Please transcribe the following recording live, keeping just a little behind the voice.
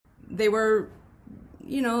they were,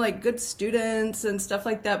 like good students and stuff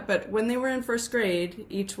like that. But when they were in first grade,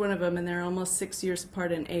 each one of them, and they're almost 6 years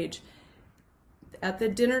apart in age, at the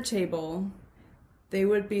dinner table, they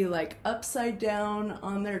would be like upside down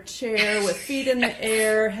on their chair with feet in the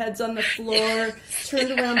air, heads on the floor,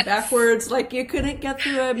 turned around backwards. Like you couldn't get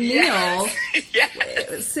through a meal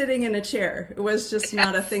sitting in a chair. It was just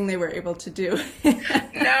not a thing they were able to do.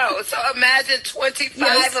 No. So imagine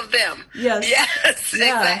 25 of them. Yes. Yes.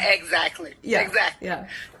 Yeah. Exactly. Yeah. Exactly. Yeah.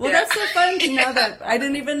 Well, that's so fun to know that. I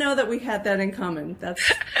didn't even know that we had that in common. That's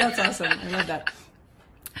awesome. I love that.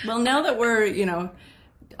 Well, now that we're,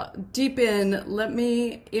 deep in, let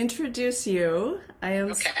me introduce you. I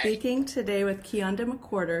am speaking today with Kionda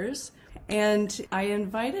McQuarters, and I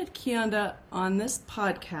invited Kionda on this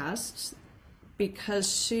podcast because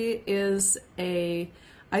she is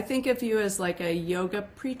I think of you as like a yoga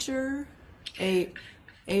preacher, a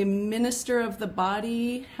minister of the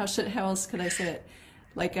body. How else could I say it?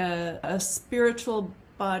 Like a spiritual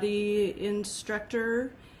body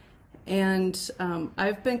instructor. And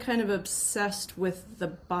I've been kind of obsessed with the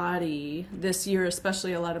body this year,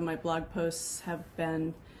 especially. A lot of my blog posts have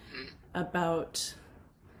been about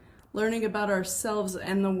learning about ourselves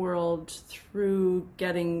and the world through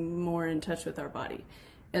getting more in touch with our body.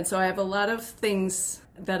 And so I have a lot of things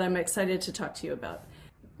that I'm excited to talk to you about.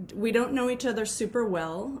 We don't know each other super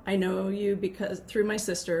well. I know you through my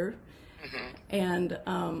sister. And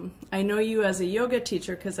I know you as a yoga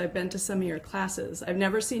teacher because I've been to some of your classes. I've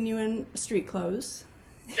never seen you in street clothes.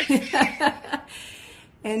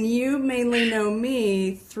 And you mainly know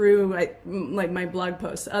me through like my blog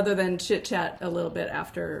posts, other than chit chat a little bit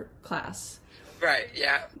after class. Right,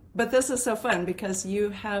 yeah. But this is so fun because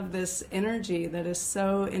you have this energy that is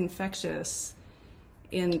so infectious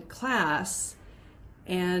in class.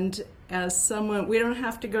 And as someone, we don't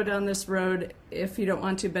have to go down this road if you don't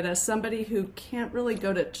want to, but as somebody who can't really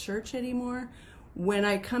go to church anymore, when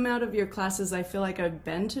I come out of your classes, I feel like I've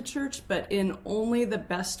been to church, but in only the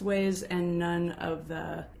best ways and none of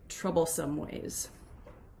the troublesome ways.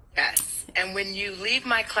 Yes. And when you leave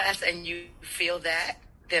my class and you feel that,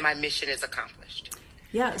 then my mission is accomplished.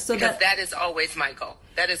 Yeah. So because that is always my goal.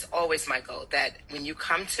 That is always my goal, that when you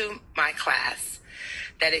come to my class,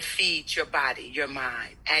 that it feeds your body, your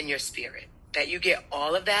mind, and your spirit, that you get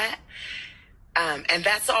all of that. And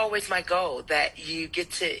that's always my goal, that you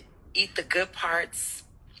get to eat the good parts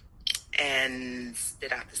and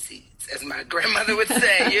spit out the seeds, as my grandmother would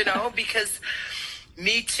say, because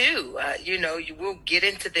me too, you will get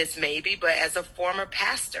into this maybe, but as a former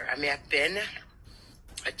pastor, I've been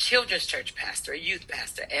a children's church pastor, a youth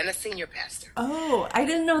pastor, and a senior pastor. Oh, I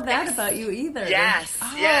didn't know that about you either. Yes,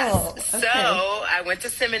 yes. Okay. So I went to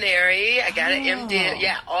seminary, I got an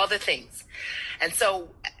MD, all the things. And so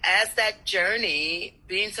as that journey,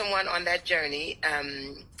 being someone on that journey,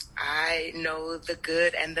 I know the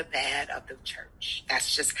good and the bad of the church.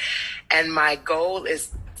 And my goal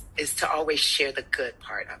is to always share the good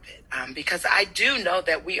part of it. Because I do know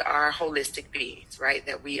that we are holistic beings, right?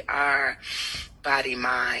 That we are body,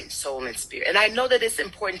 mind, soul, and spirit. And I know that it's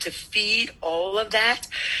important to feed all of that.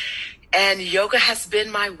 And yoga has been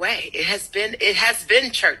my way. It has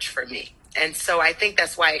been church for me. And so I think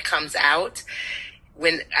that's why it comes out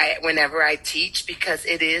whenever I teach, because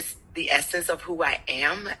it is the essence of who I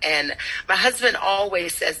am. And my husband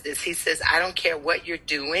always says this. He says, I don't care what you're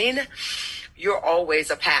doing, you're always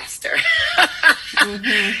a pastor.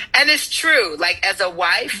 Mm-hmm. And it's true. Like as a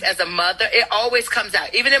wife, as a mother, it always comes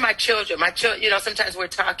out. Even in my children, sometimes we're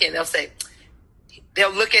talking,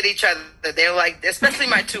 they'll look at each other. They're like, especially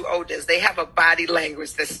my two oldest, they have a body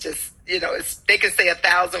language that's just, they can say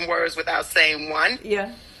 1,000 words without saying one.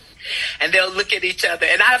 Yeah. And they'll look at each other.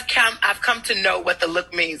 And I've come to know what the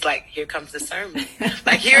look means. Like, here comes the sermon.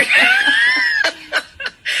 Like here.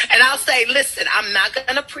 And I'll say, listen, I'm not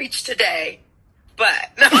going to preach today,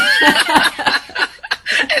 but.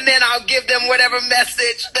 And then I'll give them whatever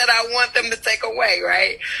message that I want them to take away,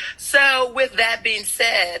 right? So with that being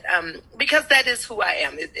said, because that is who I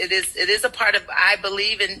am, it is a part of, I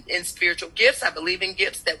believe in spiritual gifts. I believe in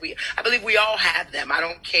gifts I believe we all have them. I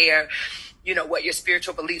don't care, what your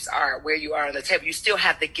spiritual beliefs are, where you are on the table, you still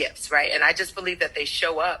have the gifts, right? And I just believe that they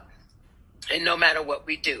show up. And no matter what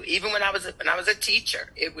we do, even when I was a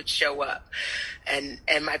teacher, it would show up. And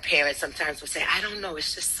my parents sometimes would say, I don't know,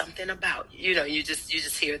 it's just something about, you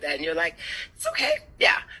just hear that and you're like, it's okay.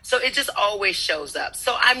 Yeah. So it just always shows up.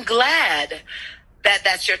 So I'm glad that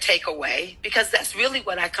that's your takeaway, because that's really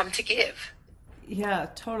what I come to give. Yeah,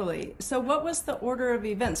 totally. So what was the order of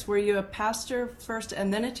events? Were you a pastor first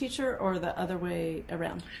and then a teacher, or the other way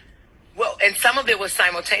around? Well, and some of it was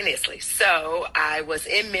simultaneously. So I was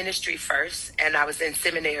in ministry first, and I was in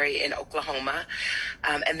seminary in Oklahoma.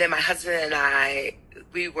 And then my husband and I,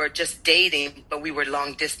 we were just dating, but we were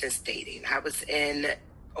long distance dating. I was in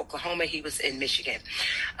Oklahoma, he was in Michigan.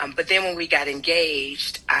 But then when we got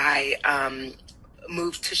engaged, I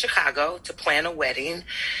moved to Chicago to plan a wedding,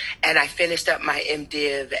 and I finished up my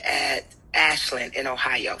MDiv at Ashland in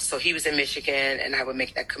Ohio. So he was in Michigan, and I would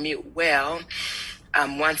make that commute. Well,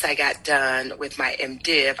 once I got done with my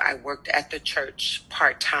MDiv, I worked at the church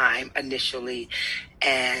part-time initially,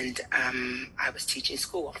 and I was teaching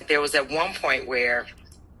school. There was at one point where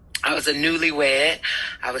I was a newlywed,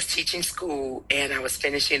 I was teaching school, and I was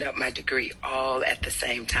finishing up my degree all at the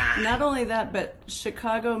same time. Not only that, but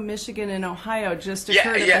Chicago, Michigan, and Ohio just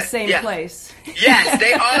occurred at the same place. Yes,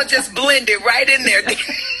 they all just blended right in there,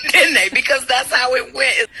 didn't they? Because that's how it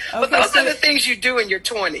went. But those are the things you do in your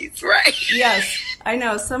 20s, right? Yes, I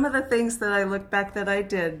know. Some of the things that I look back that I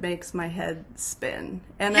did makes my head spin.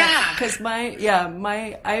 And because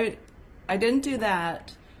I didn't do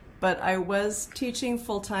that. But I was teaching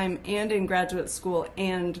full-time and in graduate school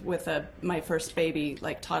and with my first baby,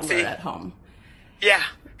 like toddler at home. Yeah.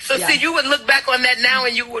 So see, you would look back on that now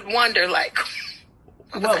and you would wonder, like,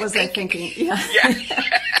 what was I thinking? Yeah.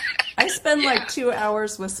 I spend like 2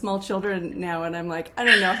 hours with small children now, and I'm like, I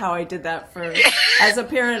don't know how I did that as a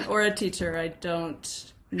parent or a teacher. I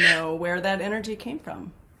don't know where that energy came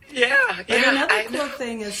from. Yeah. But another cool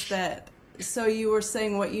thing is that, so you were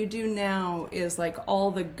saying what you do now is like all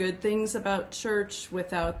the good things about church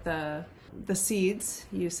without the seeds,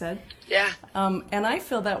 you said. Yeah. And I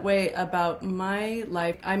feel that way about my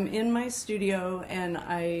life. I'm in my studio and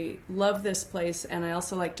I love this place, and I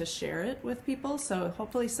also like to share it with people. So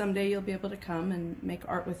hopefully someday you'll be able to come and make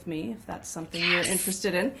art with me if that's something you're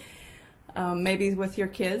interested in. Maybe with your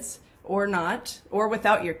kids or not, or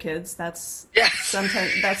without your kids. That's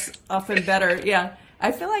often better. Yeah.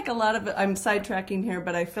 I feel like I'm sidetracking here,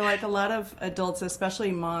 but I feel like a lot of adults,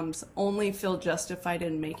 especially moms, only feel justified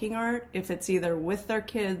in making art if it's either with their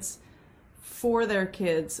kids, for their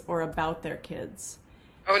kids, or about their kids.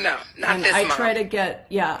 Oh no, not this mom. I try to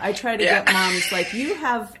get moms like, you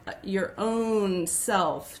have your own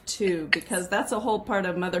self too, because that's a whole part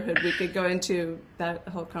of motherhood. We could go into that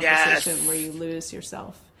whole conversation where you lose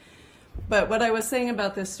yourself. But what I was saying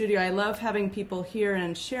about this studio, I love having people here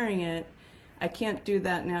and sharing it. I can't do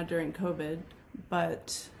that now during COVID,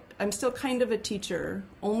 but I'm still kind of a teacher.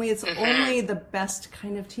 Only the best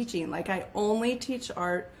kind of teaching. Like, I only teach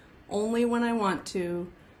art only when I want to,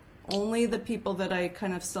 only the people that I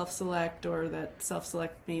kind of self-select or that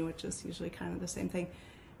self-select me, which is usually kind of the same thing.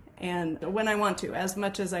 And when I want to, as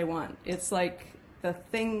much as I want. It's like the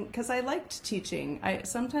thing, because I liked teaching.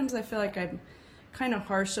 Sometimes I feel like I'm kind of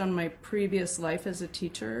harsh on my previous life as a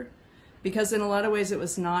teacher, because in a lot of ways it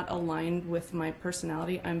was not aligned with my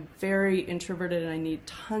personality. I'm very introverted and I need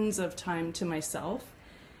tons of time to myself.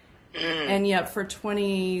 And yet for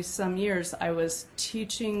 20 some years I was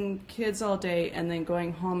teaching kids all day and then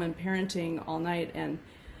going home and parenting all night. And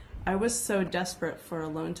I was so desperate for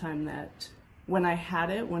alone time that when I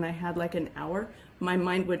had like an hour, my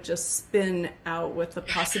mind would just spin out with the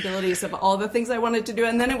possibilities of all the things I wanted to do,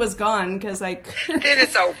 and then it was gone because then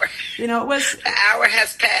it's over. It was the hour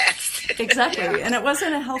has passed. Exactly, and it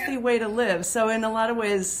wasn't a healthy way to live. So in a lot of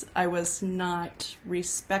ways, I was not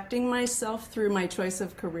respecting myself through my choice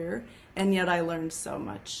of career, and yet I learned so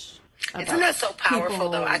much. Isn't that so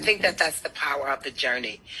powerful, though? I think that's the power of the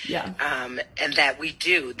journey. Yeah. And that we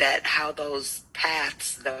do that. How those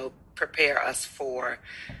paths, though, prepare us for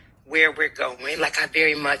where we're going. Like, I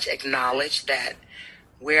very much acknowledge that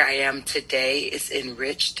where I am today is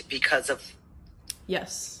enriched because of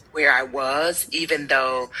where I was, even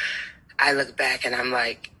though I look back and I'm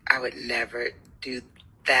like, I would never do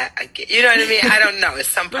that again. You know what I mean? I don't know. It's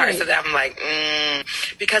some parts of that I'm like,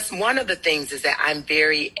 because one of the things is that I'm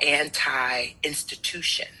very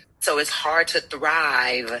anti-institution. So it's hard to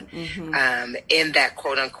thrive in that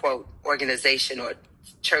quote unquote organization or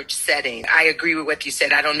church setting. I agree with what you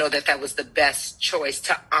said. I don't know that was the best choice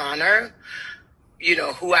to honor,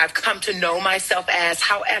 who I've come to know myself as.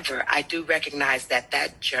 However, I do recognize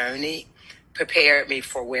that journey prepared me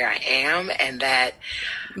for where I am, and that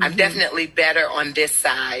I'm definitely better on this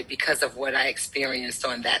side because of what I experienced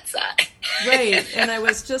on that side. Right. And I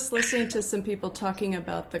was just listening to some people talking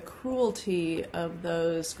about the cruelty of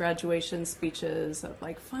those graduation speeches of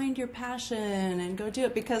like, find your passion and go do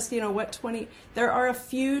it. Because, there are a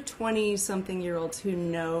few 20-something-year-olds who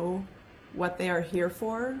know what they are here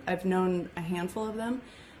for. I've known a handful of them,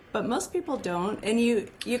 but most people don't. And you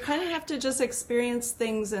kind of have to just experience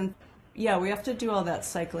things and yeah, we have to do all that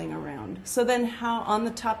cycling around. So then on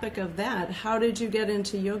the topic of that, how did you get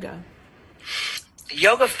into yoga?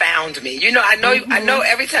 Yoga found me. I know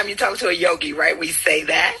every time you talk to a yogi, right, we say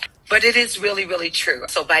that, but it is really, really true.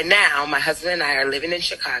 So by now, my husband and I are living in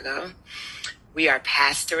Chicago. We are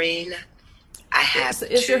pastoring. I have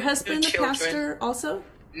Is your husband a pastor also?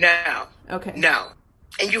 No. Okay. No.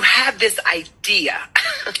 And you have this idea.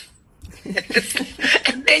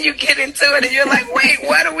 And then you get into it and you're like, wait,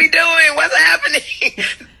 what are we doing? What's happening?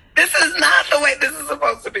 This is not the way this is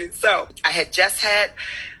supposed to be. So I had just had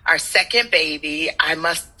our second baby. I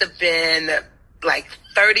must have been like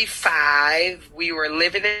 35. We were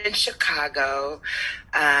living in Chicago.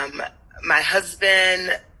 My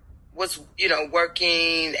husband was,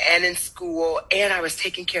 working and in school, and I was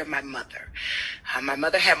taking care of my mother. My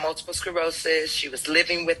mother had multiple sclerosis. She was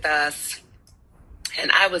living with us. And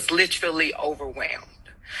I was literally overwhelmed.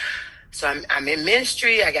 So I'm in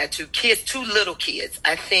ministry. I got two little kids.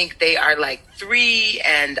 I think they are like 3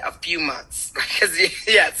 and a few months.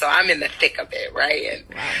 So I'm in the thick of it, right? And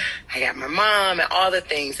wow. I got my mom and all the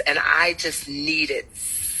things, and I just needed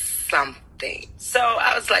something. So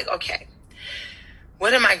I was like, okay,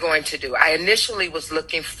 what am I going to do? I initially was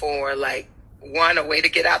looking for a way to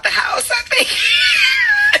get out the house, I think.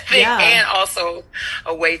 Yeah. And also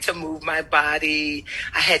a way to move my body.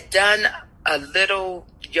 I had done a little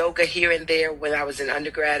yoga here and there when I was in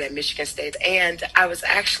undergrad at Michigan State. And I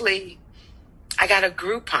got a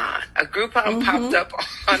Groupon. A Groupon popped up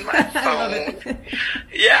on my phone.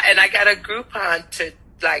 Yeah, and I got a Groupon to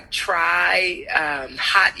try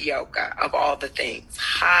hot yoga of all the things.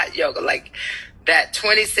 Hot yoga, that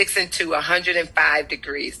 26 into 105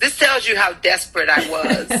 degrees. This tells you how desperate I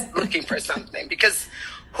was looking for something, because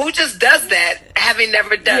who just does that having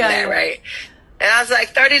never done that, right? And I was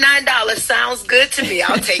like, $39 sounds good to me.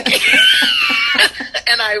 I'll take it.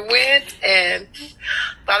 And I went and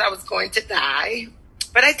thought I was going to die,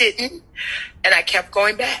 but I didn't. And I kept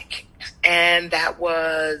going back. And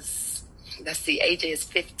AJ is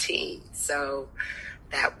 15. So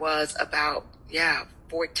that was about,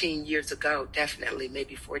 14 years ago, definitely,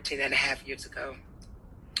 maybe 14 and a half years ago.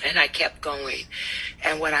 And I kept going.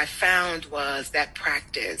 And what I found was that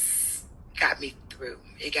practice got me through.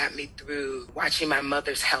 It got me through watching my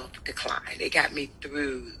mother's health decline. It got me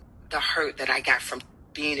through the hurt that I got from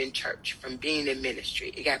being in church, from being in ministry.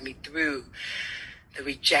 It got me through the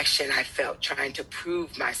rejection I felt trying to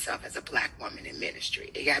prove myself as a Black woman in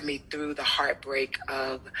ministry. It got me through the heartbreak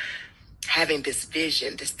of having this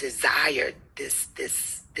vision, this desire, this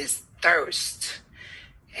thirst,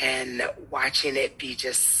 and watching it be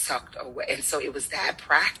just sucked away. And so it was that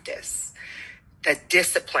practice, the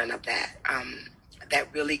discipline of that,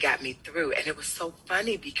 that really got me through. And it was so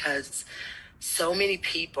funny because so many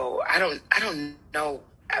people, I don't know,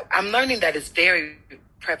 I'm learning that it's very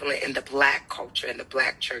prevalent in the Black culture, in the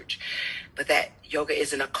Black church, but that yoga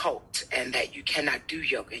isn't a cult and that you cannot do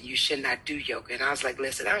yoga and you should not do yoga. And I was like,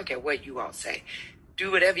 listen, I don't care what you all say.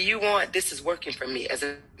 Do whatever you want. This is working for me. As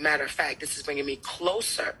a matter of fact, this is bringing me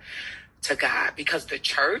closer to God, because the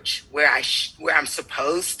church where I'm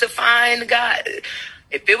supposed to find God,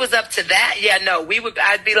 if it was up to that,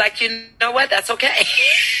 I'd be like, you know what? That's okay.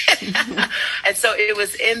 And so it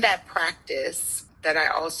was in that practice that I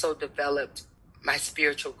also developed my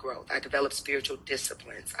spiritual growth. I developed spiritual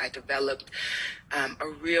disciplines. I developed a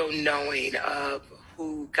real knowing of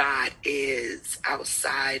who God is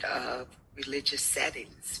outside of religious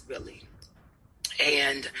settings, really.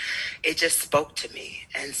 And it just spoke to me.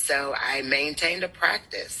 And so I maintained a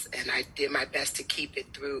practice, and I did my best to keep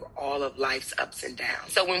it through all of life's ups and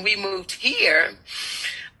downs. So when we moved here,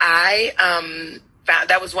 I found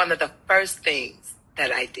that was one of the first things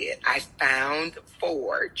that I did. I found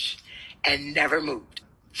Forge and never moved.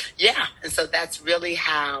 Yeah. And so that's really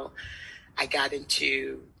how I got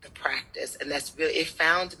into the practice. And it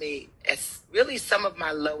found me at really some of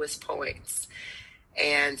my lowest points.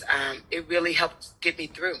 And it really helped get me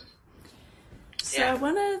through. So I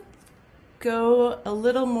want to go a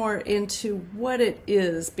little more into what it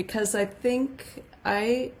is, because I think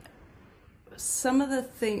some of the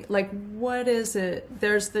things, what is it?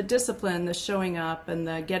 There's the discipline, the showing up and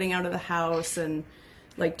the getting out of the house and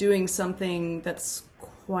doing something that's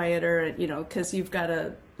quieter, because you've got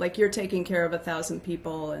to, you're taking care of 1,000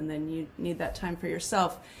 people and then you need that time for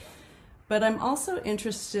yourself. But I'm also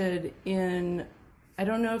interested in, I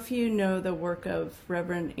don't know if you know the work of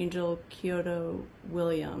Reverend Angel Kyoto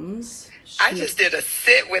Williams. I just did a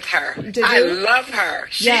sit with her. I love her.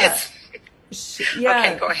 Yeah.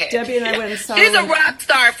 Okay, go ahead. Debbie and I went and saw She's a rock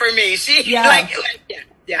star for me.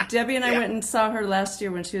 Yeah. Debbie and I went and saw her last year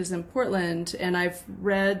when she was in Portland, and I've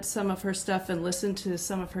read some of her stuff and listened to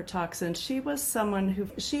some of her talks, and she was someone who,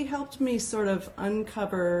 she helped me sort of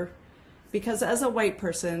uncover, because as a white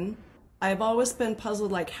person, I've always been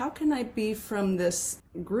puzzled, like, how can I be from this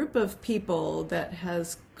group of people that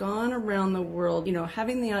has gone around the world, you know,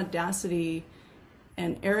 having the audacity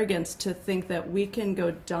and arrogance to think that we can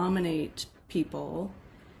go dominate people.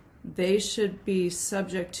 They should be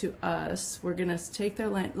subject to us. We're going to take their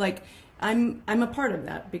land. Like, I'm a part of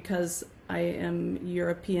that because I am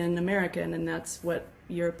European American, and that's what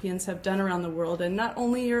Europeans have done around the world, and not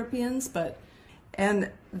only Europeans,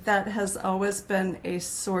 and that has always been a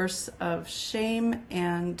source of shame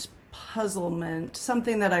and puzzlement,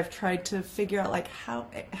 something that I've tried to figure out, like,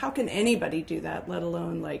 how can anybody do that, let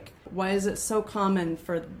alone, like, why is it so common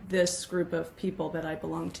for this group of people that I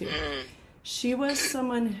belong to? She was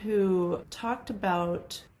someone who talked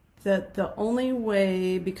about that the only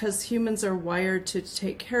way, because humans are wired to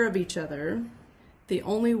take care of each other, the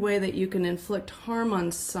only way that you can inflict harm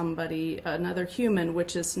on somebody, another human,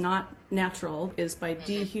 which is not natural, is by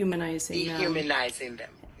dehumanizing them. Dehumanizing them.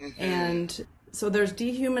 And so there's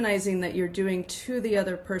dehumanizing that you're doing to the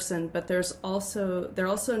other person, but there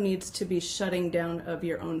also needs to be shutting down of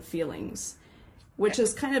your own feelings, which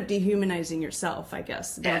is kind of dehumanizing yourself, I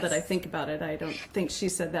guess. Now that I think about it, I don't think she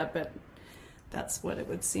said that, but that's what it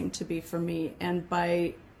would seem to be for me. And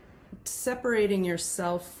by separating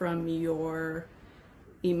yourself from your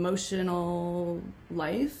emotional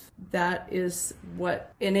life, that is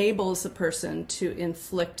what enables a person to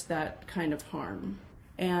inflict that kind of harm.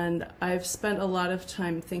 And I've spent a lot of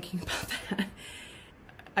time thinking about that.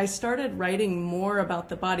 I started writing more about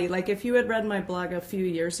the body. Like, if you had read my blog a few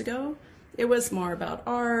years ago, it was more about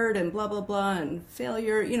art and blah, blah, blah, and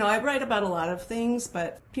failure. You know, I write about a lot of things,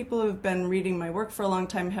 but people who've been reading my work for a long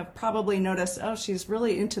time have probably noticed, oh, she's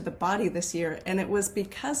really into the body this year. And it was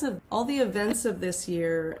because of all the events of this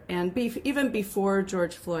year, and even before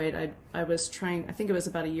George Floyd, I was trying, I think it was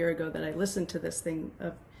about a year ago that I listened to this thing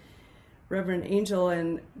of Reverend Angel,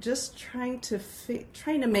 and just trying to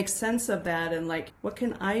make sense of that, and like, what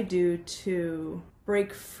can I do to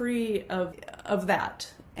break free of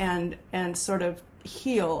that and sort of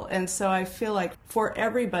heal. And so I feel like for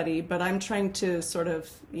everybody, but I'm trying to sort of,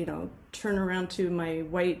 you know, turn around to my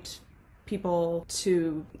white people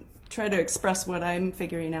to try to express what I'm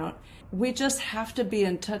figuring out. We just have to be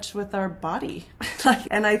in touch with our body.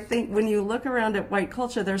 And I think when you look around at white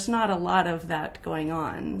culture, there's not a lot of that going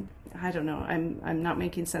on. I don't know. I'm not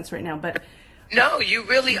making sense right now, but no, you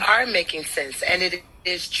really are making sense, and it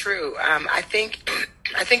is true. I think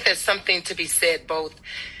there's something to be said both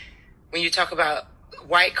when you talk about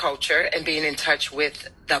white culture and being in touch with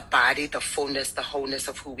the body, the fullness, the wholeness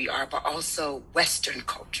of who we are, but also Western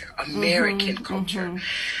culture, American culture.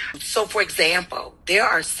 So, for example, there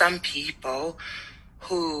are some people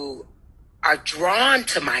who are drawn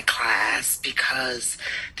to my class because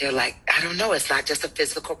they're like, I don't know, it's not just a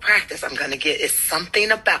physical practice. It's something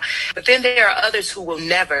about, but then there are others who will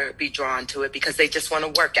never be drawn to it because they just want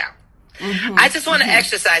to work out. I just want to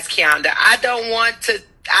exercise, Kianda. I don't want to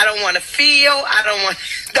feel,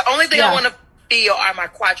 the only thing I want to feel are my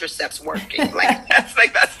quadriceps working.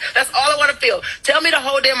 That's all I want to feel. Tell me to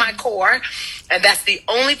hold in my core, and that's the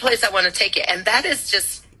only place I want to take it. And that is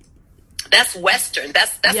just, that's Western.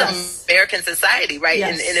 That's American society, right?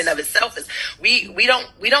 In and of itself, is we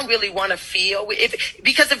don't really want to feel,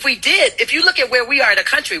 because if we did, if you look at where we are in a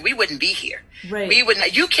country, we wouldn't be here. Right. We would.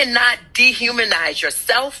 You cannot dehumanize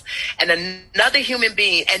yourself and another human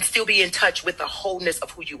being and still be in touch with the wholeness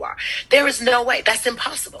of who you are. There is no way. That's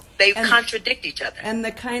impossible. They contradict each other. And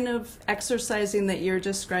the kind of exercising that you're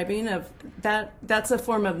describing, that's a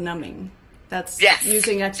form of numbing. That's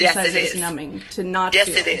using exercise as numbing to not feel.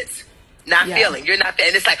 Yes, it is. Not feeling. You're not,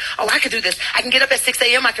 and it's like, oh, I can do this. I can get up at 6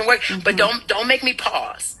 a.m. I can work, but don't make me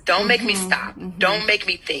pause. Don't make me stop. Don't make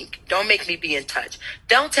me think. Don't make me be in touch.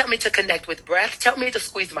 Don't tell me to connect with breath. Tell me to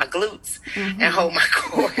squeeze my glutes and hold my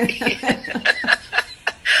core in.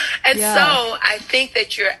 And so I think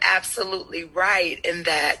that you're absolutely right in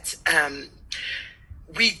that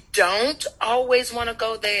we don't always want to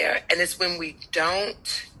go there, and it's when we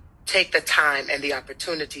don't take the time and the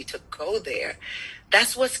opportunity to go there,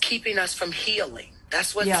 that's what's keeping us from healing.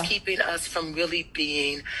 That's what's keeping us from really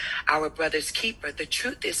being our brother's keeper. The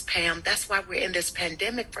truth is, Pam, that's why we're in this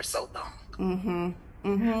pandemic for so long.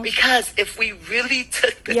 Because if we really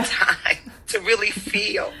took the time to really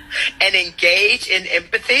feel and engage in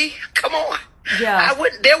empathy, come on.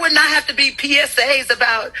 There would not have to be PSAs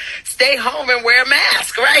about stay home and wear a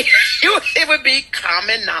mask, right? It would be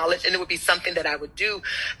common knowledge, and it would be something that I would do,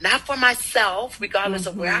 not for myself, regardless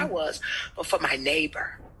of where I was, but for my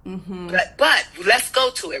neighbor. But let's go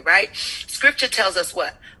to it, right? Scripture tells us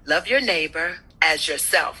what? Love your neighbor as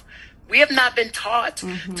yourself. We have not been taught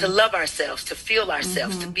to love ourselves, to feel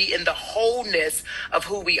ourselves, to be in the wholeness of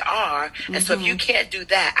who we are. And so if you can't do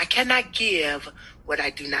that, I cannot give what I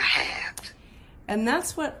do not have. And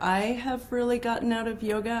that's what I have really gotten out of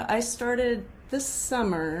yoga. I started this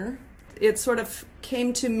summer. It sort of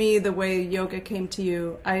came to me the way yoga came to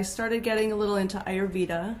you. I started getting a little into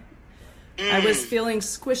Ayurveda. I was feeling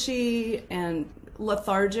squishy and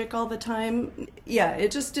lethargic all the time. Yeah,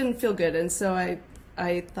 it just didn't feel good. And so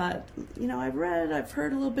I thought, I've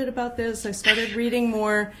heard a little bit about this. I started reading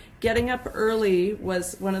more. Getting up early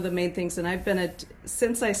was one of the main things. And I've been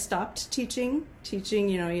since I stopped teaching,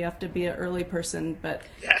 you have to be an early person. But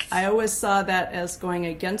yes. I always saw that as going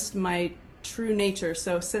against my true nature.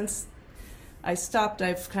 So since I stopped,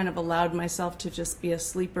 I've kind of allowed myself to just be a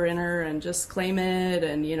sleeper inner and just claim it.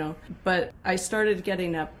 And, but I started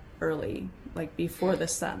getting up early, like before the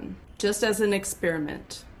sun, just as an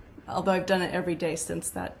experiment. Although I've done it every day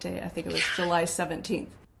since that day. I think it was July 17th.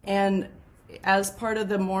 And as part of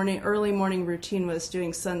the early morning routine was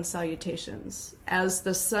doing sun salutations as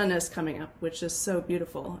the sun is coming up, which is so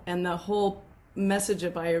beautiful. And the whole message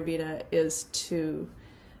of Ayurveda is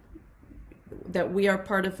that we are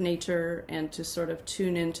part of nature and to sort of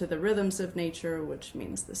tune into the rhythms of nature, which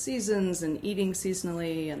means the seasons and eating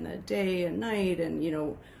seasonally and the day and night and,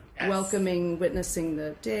 yes. Welcoming, witnessing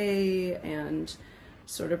the day and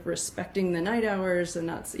sort of respecting the night hours and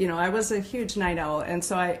not, I was a huge night owl. And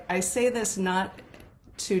so I say this not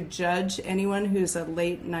to judge anyone who's a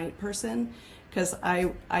late night person, because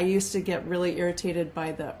I used to get really irritated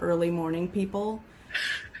by the early morning people.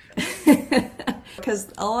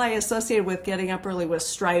 Because all I associated with getting up early was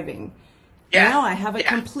striving. Yeah. Now I have a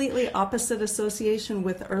completely opposite association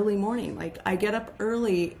with early morning. Like I get up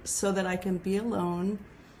early so that I can be alone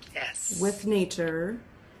with nature.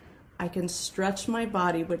 I can stretch my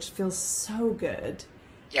body, which feels so good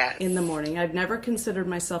in the morning. I've never considered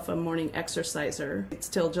myself a morning exerciser. It's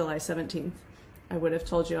till July 17th. I would have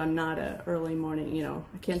told you I'm not a early morning,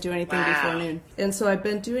 I can't do anything before noon. And so I've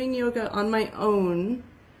been doing yoga on my own.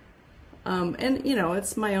 And,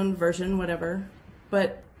 it's my own version, whatever.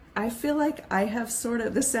 But I feel like I have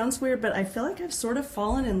this sounds weird, but I feel like I've sort of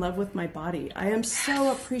fallen in love with my body. I am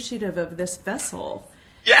so appreciative of this vessel.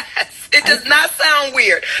 Yes, it does not sound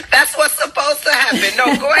weird. That's what's supposed to happen. No,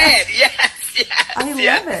 go ahead. Yes. I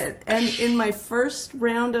love it. And in my first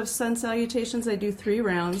round of sun salutations, I do 3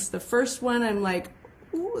 rounds. The first one, I'm like,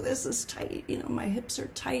 ooh, this is tight. My hips are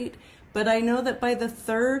tight. But I know that by the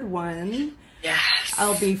third one,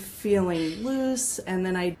 I'll be feeling loose. And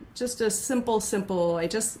then I just a simple, I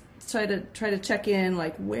just try to check in,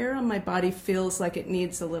 like where on my body feels like it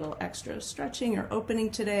needs a little extra stretching or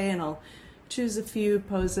opening today. And I'll choose a few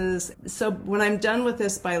poses. So when I'm done with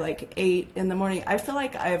this by like 8 in the morning, I feel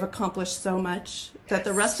like I have accomplished so much that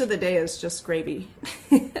the rest of the day is just gravy.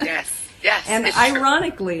 Yes. And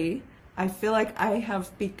ironically, I feel like I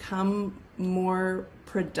have become more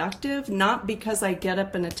productive, not because I get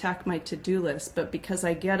up and attack my to-do list, but because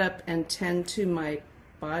I get up and tend to my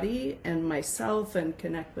body and myself and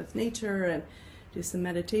connect with nature and do some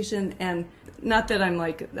meditation. And not that I'm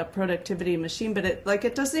like a productivity machine, but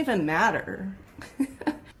it doesn't even matter.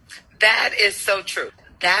 That is so true.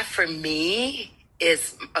 That for me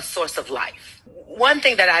is a source of life. One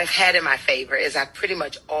thing that I've had in my favor is I've pretty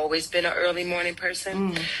much always been an early morning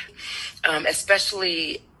person,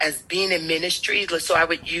 especially as being in ministry. So I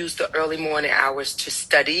would use the early morning hours to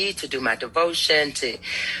study, to do my devotion,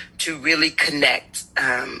 to really connect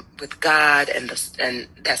with God and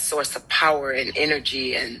that source of power and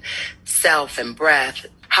energy and self and breath.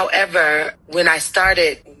 However, when I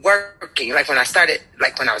started working, when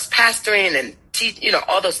I was pastoring and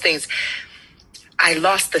all those things, I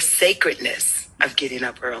lost the sacredness of getting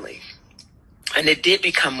up early. And it did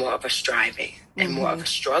become more of a striving and more of a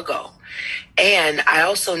struggle. And I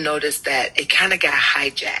also noticed that it kind of got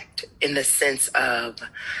hijacked in the sense of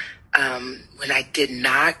when I did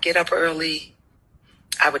not get up early,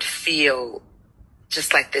 I would feel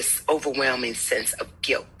just like this overwhelming sense of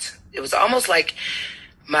guilt. It was almost like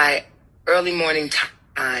my early morning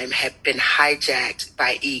time had been hijacked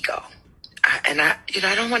by ego.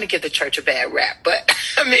 I don't want to give the church a bad rap, but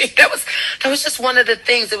I mean, that was just one of the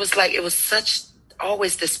things. It was like, it was such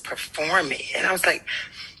always this performing. And I was like,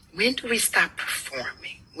 when do we stop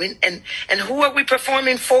performing? When, and who are we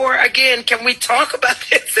performing for again? Can we talk about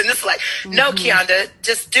this? And it's like, no, Kianda,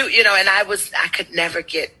 just do, and I could never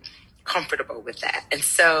get comfortable with that. And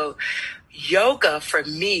so yoga for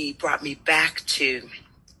me brought me back to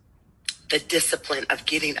the discipline of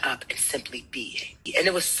getting up and simply being. And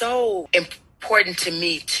it was so important to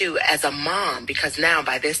me too as a mom, because now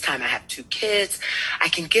by this time I have 2 kids. I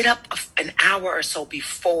can get up an hour or so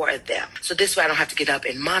before them. So this way I don't have to get up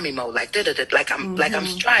in mommy mode, like like I'm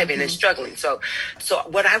striving and struggling. So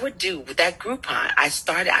what I would do with that Groupon,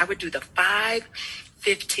 I would do the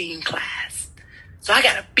 5:15 class. So I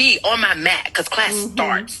gotta be on my mat because class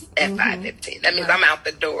starts at 5:15. That means I'm out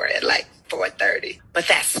the door at like 4:30. But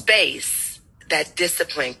that space, that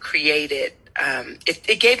discipline created,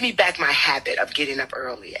 it gave me back my habit of getting up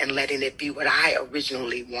early and letting it be what I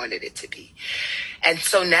originally wanted it to be. And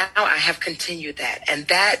so now I have continued that, and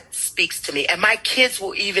that speaks to me. And my kids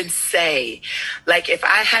will even say, like,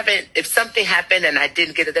 if something happened and I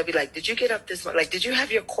didn't get it, they'll be like, did you get up this morning? Like, did you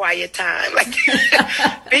have your quiet time? Like,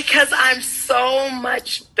 because I'm so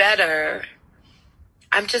much better.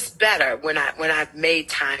 I'm just better when I've made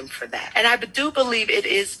time for that. And I do believe it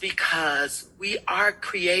is because we are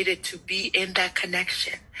created to be in that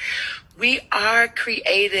connection. We are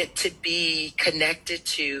created to be connected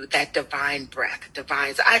to that divine breath,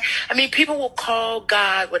 I mean, people will call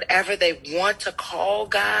God whatever they want to call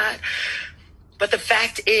God. But the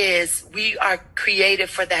fact is, we are created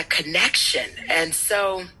for that connection. And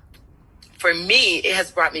so for me, it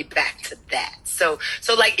has brought me back to that. So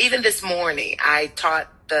like even this morning, I taught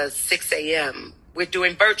the 6 a.m. We're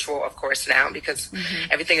doing virtual, of course, now because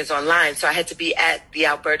everything is online. So I had to be at the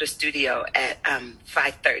Alberta studio at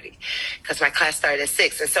 5:30 because my class started at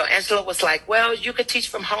 6. And so Angela was like, well, you could teach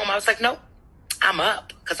from home. I was like, nope, I'm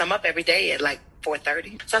up because I'm up every day at like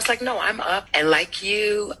 4:30. So I was like, no, I'm up. And like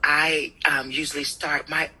you, I always start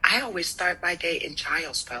my day in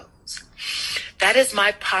child's pose. That is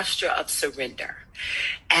my posture of surrender.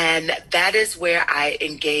 And that is where I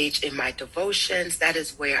engage in my devotions. That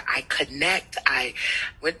is where I connect.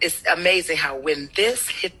 It's amazing how when this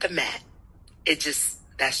hit the mat,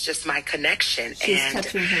 that's just my connection. She's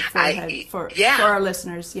touching her forehead for our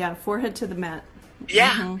listeners. Yeah, forehead to the mat.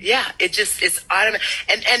 Yeah, it's automatic.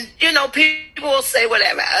 And you know, people will say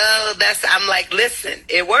whatever. Oh, I'm like, listen,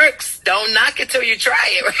 it works. Don't knock it till you try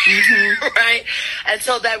it, right? And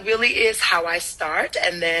so that really is how I start.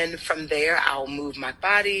 And then from there, I'll move my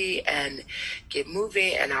body and get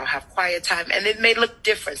moving, and I'll have quiet time. And it may look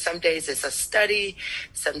different. Some days it's a study.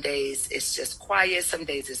 Some days it's just quiet. Some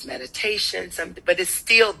days it's meditation. But it's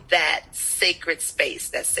still that sacred space,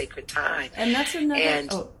 that sacred time. And that's another.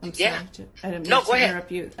 I'm sorry. I didn't mean to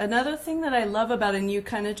interrupt you. Another thing that I love about it, and you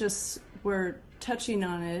kind of just were touching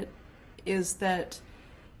on it, is that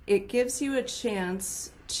it gives you a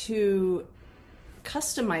chance to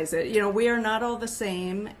customize it. You know, we are not all the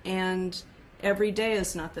same, and every day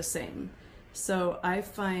is not the same. So I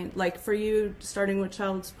find, like for you, starting with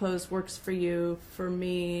child's pose works for you. For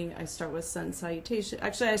me, I start with sun salutation.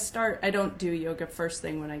 Actually, I don't do yoga first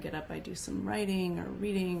thing when I get up. I do some writing or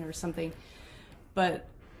reading or something. But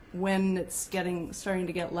when it's starting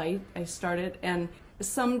to get light, I start it. And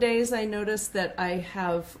some days I notice that I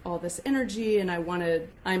have all this energy and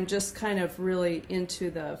I'm just kind of really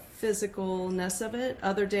into the physicalness of it.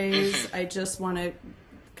 Other days I just want to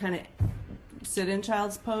kind of sit in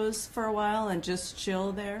child's pose for a while and just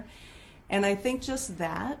chill there. And I think just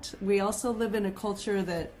that, we also live in a culture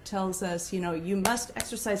that tells us, you know, you must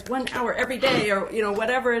exercise 1 hour every day, or, you know,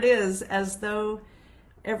 whatever it is, as though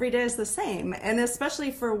every day is the same. And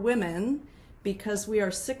especially for women, because we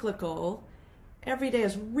are cyclical, every day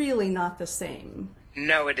is really not the same.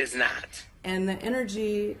 No, it is not. And the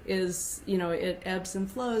energy is, you know, it ebbs and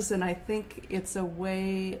flows. And I think it's a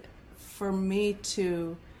way for me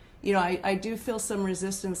to, you know, I do feel some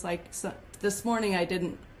resistance. Like this morning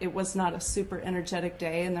it was not a super energetic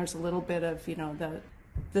day. And there's a little bit of, you know,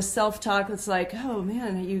 the self-talk that's like, oh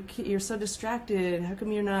man, you're so distracted. How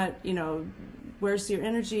come you're not, you know, where's your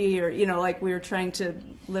energy? Or, you know, like we were trying to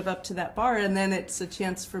live up to that bar. And then it's a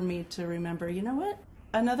chance for me to remember, you know what?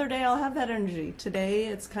 Another day I'll have that energy. Today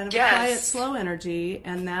it's kind of a quiet, slow energy.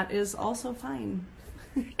 And that is also fine.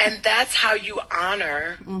 And that's how you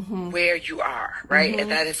honor where you are, right?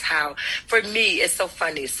 And that is how, for me, it's so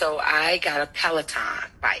funny. So I got a Peloton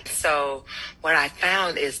bike. So what I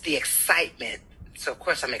found is the excitement. So, of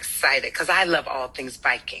course, I'm excited because I love all things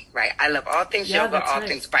biking, right? I love all things yoga, all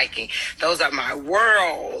things biking. Those are my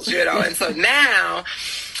worlds, you know. And so now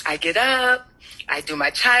I get up, I do my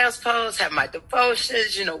child's pose, have my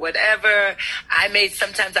devotions, whatever.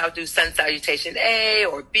 Sometimes I'll do sun salutation A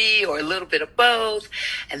or B or a little bit of both.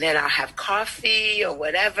 And then I'll have coffee or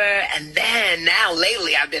whatever. And then now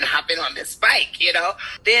lately I've been hopping on this bike.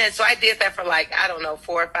 So I did that for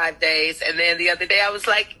 4 or 5 days. And then the other day I was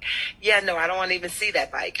like, yeah, no, I don't want to even see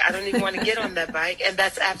that bike. I don't even want to get on that bike. And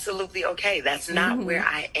that's absolutely okay. That's not where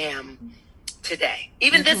I am today.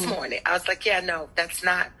 Even this morning, I was like, yeah, no, that's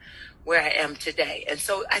not where I am today. And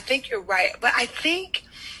so I think you're right. But I think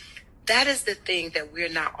that is the thing that we're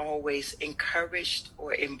not always encouraged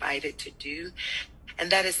or invited to do.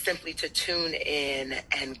 And that is simply to tune in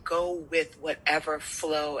and go with whatever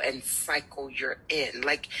flow and cycle you're in.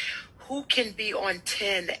 Like, who can be on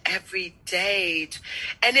 10 every day?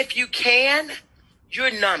 And if you can,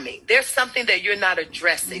 you're numbing. There's something that you're not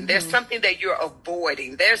addressing. There's something that you're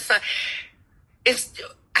avoiding.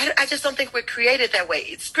 I just don't think we're created that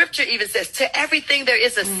way. Scripture even says, to everything there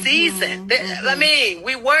is a season.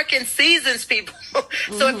 We work in seasons, people.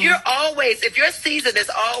 So if your season is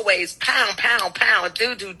always pound, pound, pound,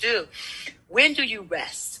 do, when do you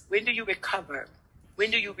rest? When do you recover?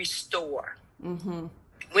 When do you restore?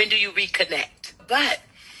 When do you reconnect? But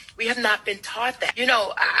we have not been taught that.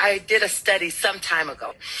 I did a study some time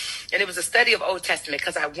ago, and it was a study of Old Testament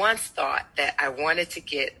because I once thought that I wanted to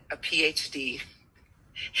get a PhD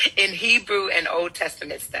in Hebrew and Old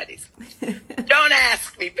Testament studies. Don't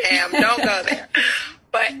ask me, Pam. Don't go there.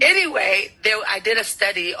 But anyway, I did a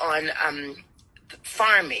study on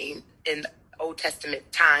farming in Old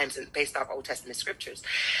Testament times and based off Old Testament scriptures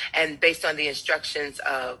and based on the instructions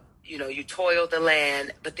of, you toil the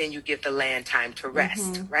land, but then you give the land time to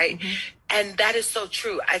rest, right? And that is so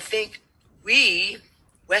true. I think we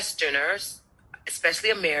Westerners,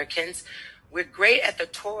 especially Americans, we're great at the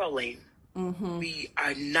toiling. We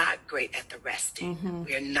are not great at the resting.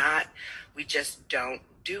 We just don't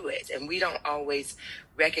do it. And we don't always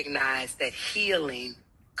recognize that healing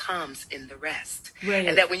comes in the rest. Right.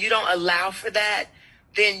 And that when you don't allow for that,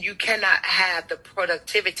 then you cannot have the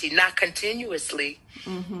productivity, not continuously.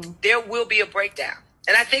 There will be a breakdown.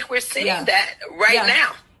 And I think we're seeing that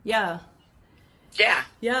now. Yeah,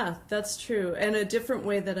 that's true. And a different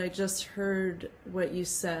way that I just heard what you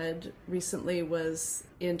said recently was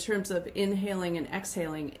in terms of inhaling and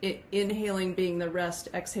exhaling. Inhaling being the rest,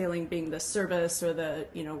 exhaling being the service or the,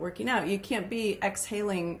 working out. You can't be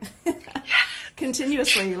exhaling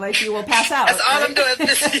continuously, like you will pass out. That's all I'm doing.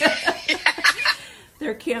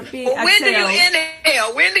 There can't be when do you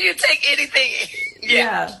inhale? When do you take anything in?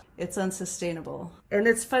 Yeah, it's unsustainable. And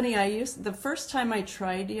it's funny, the first time I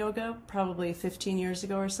tried yoga, probably 15 years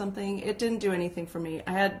ago or something, it didn't do anything for me.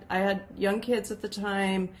 I had young kids at the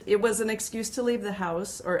time. It was an excuse to leave the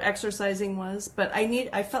house, or exercising was, but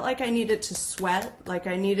I felt like I needed to sweat, like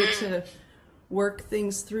I needed to work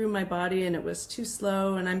things through my body, and it was too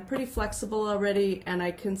slow, and I'm pretty flexible already, and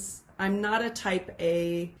I'm not a type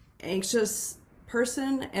A anxious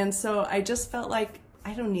person, and so I just felt like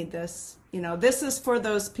I don't need this. This is for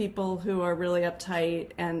those people who are really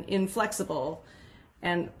uptight and inflexible,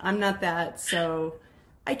 and I'm not that. So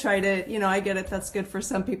I tried it. I get it. That's good for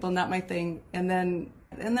some people, not my thing. And then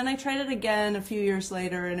I tried it again a few years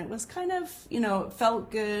later, and it was kind of, it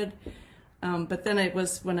felt good. But then it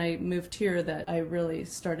was when I moved here that I really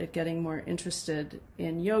started getting more interested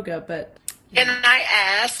in yoga. But can I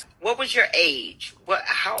ask, what was your age? What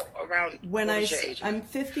was your age? I'm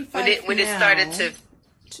 55 when it started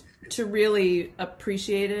to really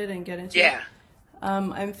appreciate it and get into it. Yeah.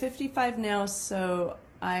 I'm 55 now, so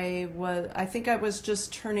I think I was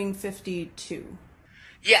just turning 52.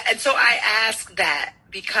 Yeah, and so I ask that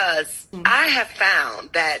because I have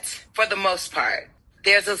found that for the most part,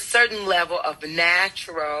 there's a certain level of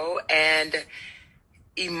natural and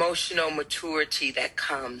emotional maturity that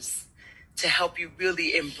comes to help you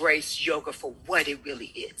really embrace yoga for what it really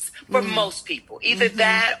is for most people. Either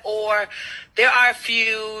that, or there are a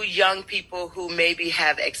few young people who maybe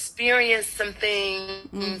have experienced some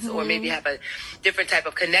things or maybe have a different type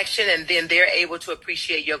of connection, and then they're able to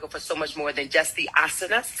appreciate yoga for so much more than just the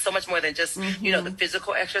asanas, so much more than just, the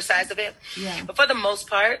physical exercise of it. Yeah. But for the most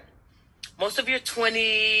part, most of your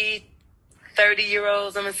 20,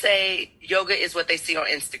 30-year-olds, I'm going to say, yoga is what they see on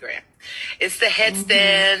Instagram. It's the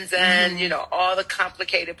headstands and, all the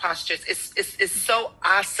complicated postures. It's so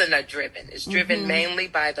asana driven. It's driven mainly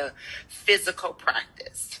by the physical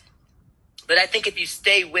practice. But I think if you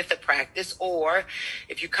stay with the practice, or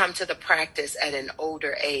if you come to the practice at an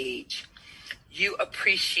older age, you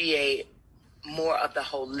appreciate more of the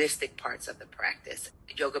holistic parts of the practice.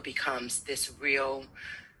 Yoga becomes this real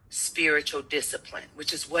spiritual discipline,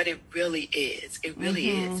 which is what it really is. It really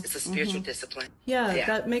is. It's a spiritual discipline. Yeah,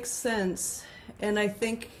 that makes sense. And I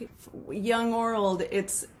think young or old,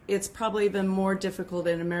 it's probably even more difficult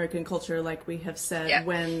in American culture, like we have said,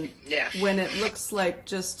 when it looks like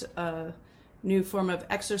just a new form of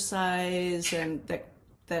exercise and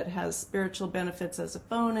that has spiritual benefits as a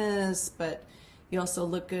bonus, but you also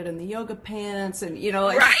look good in the yoga pants, and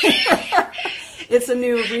it's a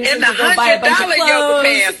new reason to go buy a bunch of clothes. Yoga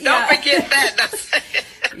pants. Don't forget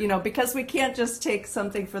that. Because we can't just take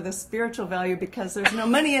something for the spiritual value because there's no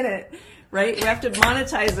money in it, right? We have to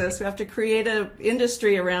monetize this. We have to create an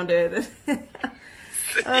industry around it.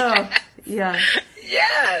 Oh, yeah.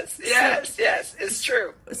 Yes, it's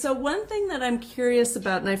true. So one thing that I'm curious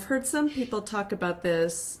about, and I've heard some people talk about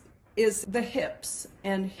this, is the hips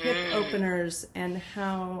and hip openers, and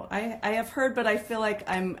how I have heard, but I feel like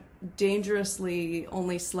I'm dangerously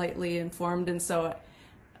only slightly informed, and so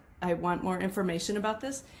I want more information about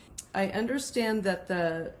this. I understand that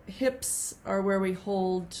the hips are where we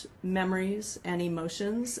hold memories and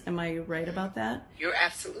emotions. Am I right about that? You're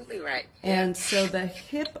absolutely right. And so the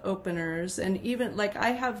hip openers, and even like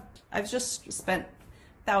I've just spent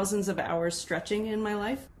thousands of hours stretching in my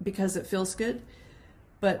life because it feels good.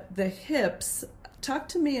 But the hips, talk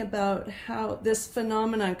to me about how this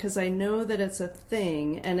phenomenon, because I know that it's a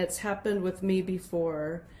thing and it's happened with me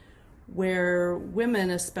before, where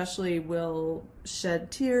women especially will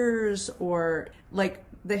shed tears, or like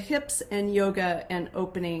the hips and yoga and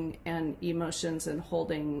opening and emotions and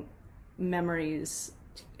holding memories.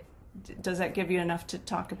 Does that give you enough to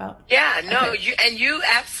talk about? Yeah, no, okay. you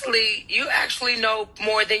actually know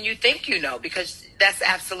more than you think you know, because that's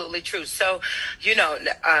absolutely true. So,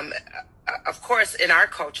 of course, in our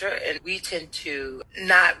culture, and we tend to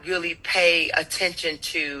not really pay attention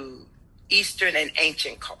to Eastern and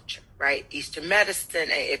ancient culture, right? Eastern medicine.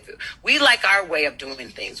 We like our way of doing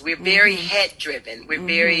things. We're very head driven. We're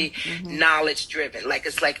very knowledge driven. Like,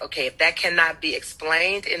 it's like, okay, if that cannot be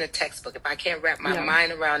explained in a textbook, if I can't wrap my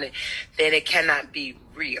mind around it, then it cannot be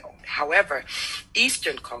real. However,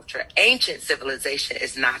 Eastern culture, ancient civilization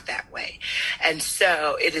is not that way. And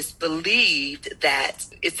so it is believed that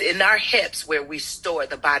it's in our hips where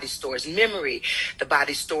the body stores memory, the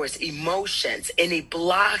body stores emotions, any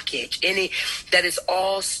blockage, that is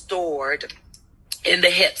all stored in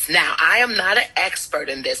the hips. Now, I am not an expert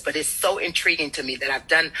in this, but it's so intriguing to me that I've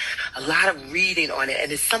done a lot of reading on it,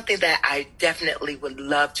 and it's something that I definitely would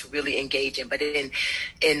love to really engage in. But in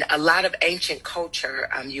a lot of ancient culture,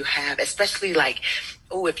 you have, especially like,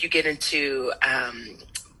 if you get into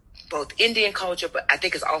both Indian culture, but I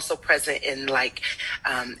think it's also present in like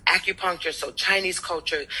acupuncture. So Chinese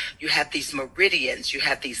culture, you have these meridians, you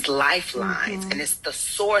have these lifelines, and it's the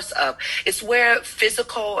source it's where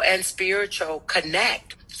physical and spiritual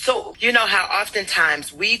connect. So you know how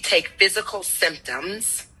oftentimes we take physical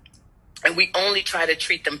symptoms and we only try to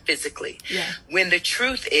treat them physically. Yeah. When the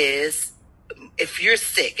truth is, if you're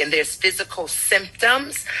sick and there's physical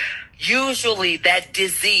symptoms, usually that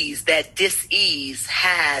disease, that dis-ease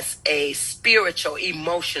has a spiritual,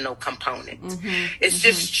 emotional component. It's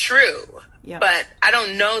just true. Yep. But I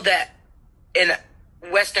don't know that in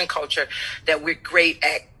Western culture that we're great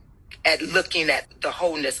at looking at the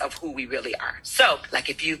wholeness of who we really are. So, like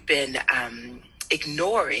if you've been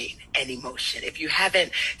ignoring an emotion, if you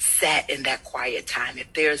haven't sat in that quiet time,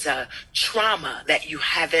 if there's a trauma that you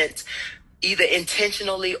haven't either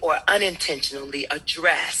intentionally or unintentionally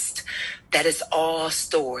addressed, that is all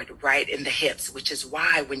stored right in the hips, which is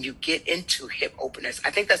why when you get into hip openers, I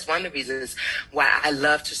think that's one of the reasons why I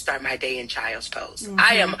love to start my day in child's pose.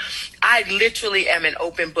 I literally am an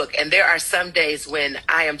open book. And there are some days when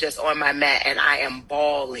I am just on my mat and I am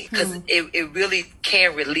bawling because it really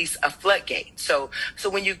can release a floodgate. So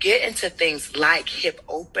when you get into things like hip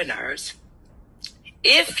openers,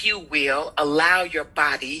 if you will, allow your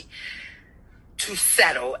body to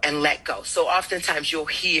settle and let go. So oftentimes you'll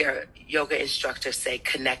hear yoga instructors say,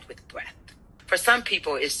 connect with breath. For some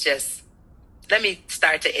people, it's just, let me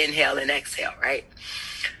start to inhale and exhale, right?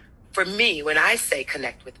 For me, when I say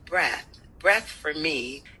connect with breath for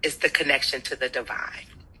me is the connection to the divine.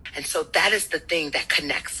 And so that is the thing that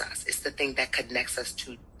connects us. It's the thing that connects us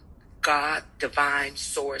to God, divine,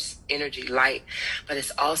 source, energy, light, but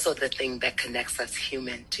it's also the thing that connects us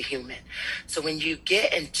human to human. So when you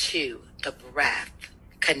get into the breath,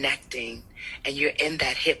 connecting, and you're in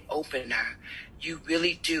that hip opener, you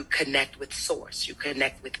really do connect with source. You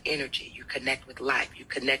connect with energy. You connect with life. You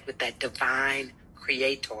connect with that divine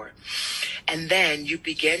creator. And then you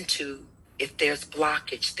begin to, if there's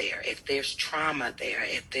blockage there, if there's trauma there,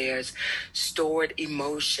 if there's stored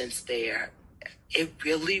emotions there, it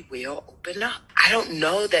really will open up. I don't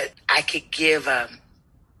know that I could give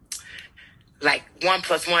like 1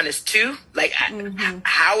 + 1 is 2. Like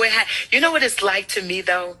how it you know what it's like to me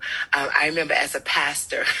though. I remember as a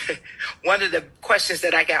pastor, one of the questions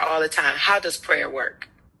that I got all the time: how does prayer work?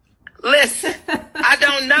 Listen, I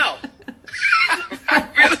don't know. I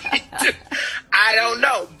really do. I don't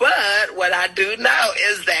know. But what I do know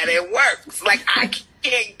is that it works. Like I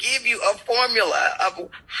can't give you a formula of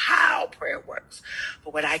how prayer works.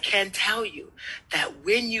 But what I can tell you, that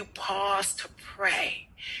when you pause to pray,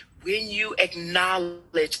 when you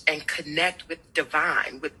acknowledge and connect with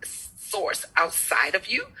divine, with source outside of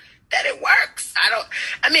you, that it works.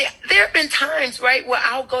 There have been times, right, where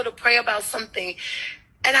I'll go to pray about something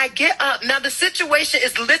and I get up. Now the situation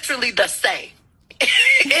is literally the same.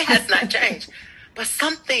 It has not changed. But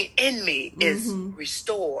something in me is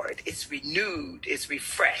restored, it's renewed, it's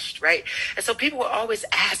refreshed, right? And so people will always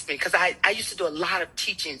ask me, because I used to do a lot of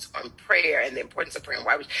teachings on prayer and the importance of prayer and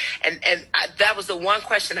why that was the one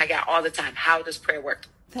question I got all the time: how does prayer work?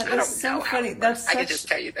 That is so funny. I can just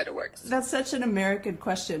tell you that it works. That's such an American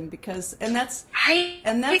question, because that's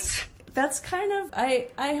kind of,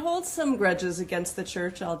 I hold some grudges against the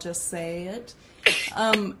church, I'll just say it.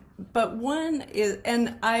 But one is,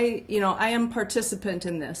 and I am participant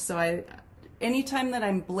in this. So anytime that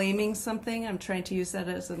I'm blaming something, I'm trying to use that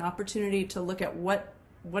as an opportunity to look at what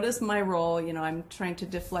is my role. I'm trying to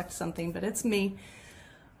deflect something, but it's me.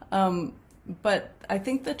 But I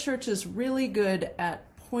think the church is really good at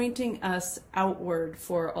pointing us outward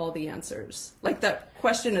for all the answers. Like, that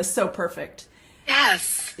question is so perfect.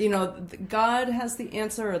 Yes. God has the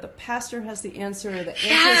answer, or the pastor has the answer, or the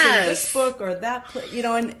answer's in this book, or that,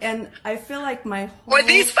 and I feel like my whole... Or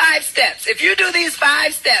these 5 steps. If you do these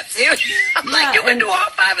 5 steps, I'm like, you can do all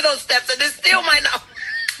 5 of those steps, and it still might not...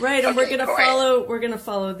 Right, and we're gonna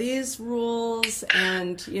follow these rules,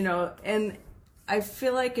 and, and I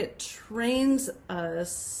feel like it trains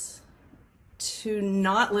us to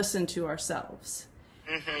not listen to ourselves.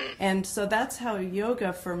 And so that's how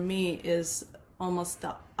yoga for me is almost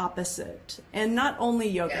the opposite. And not only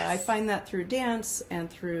yoga, I find that through dance and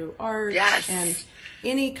through art and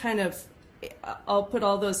any kind of, I'll put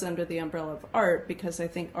all those under the umbrella of art, because I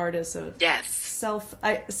think art is a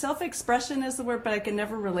self-expression is the word, but I can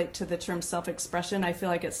never relate to the term self-expression. I feel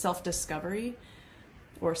like it's self-discovery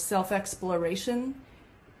or self-exploration,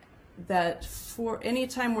 that for any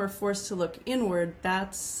time we're forced to look inward,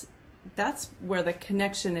 that's where the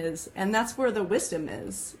connection is, and that's where the wisdom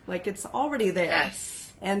is. Like, it's already there.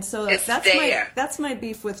 Yes. And so that's my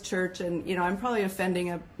beef with church. And I'm probably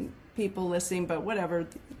offending people listening, but whatever.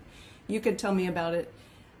 You could tell me about it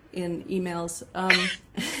in emails,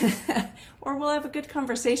 or we'll have a good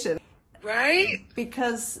conversation. Right?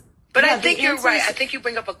 But I think you're right. I think you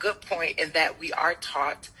bring up a good point in that we are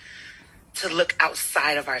taught to look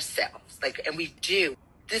outside of ourselves. And we do.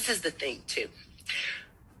 This is the thing too.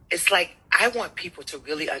 It's like, I want people to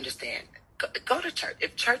really understand. Go to church.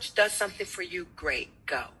 If church does something for you, great,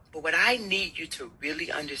 go. But what I need you to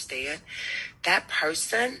really understand, that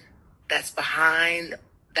person that's behind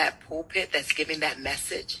that pulpit that's giving that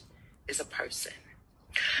message is a person.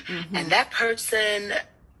 And that person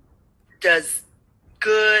does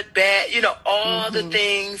good, bad, all the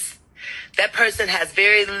things. That person has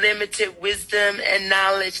very limited wisdom and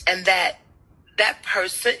knowledge, and that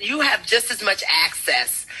person, you have just as much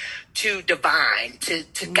access to divine, to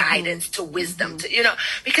guidance, to wisdom,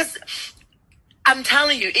 because I'm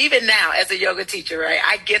telling you, even now as a yoga teacher, right,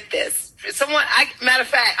 I get this. Matter of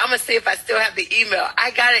fact, I'm going to see if I still have the email.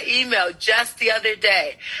 I got an email just the other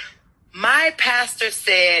day. My pastor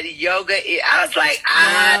said yoga I was like,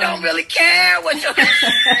 I don't really care what your pastor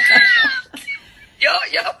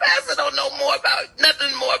don't know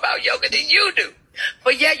nothing more about yoga than you do.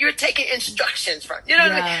 But yet you're taking instructions from, what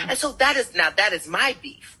I mean? And so that is my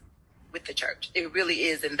beef with the church. It really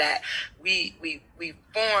is, in that we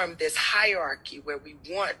form this hierarchy where we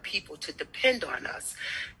want people to depend on us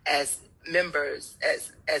as members,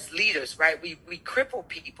 as leaders, right? We cripple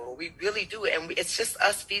people. We really do. And it's just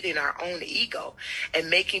us feeding our own ego and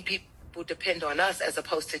making people depend on us, as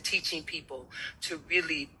opposed to teaching people to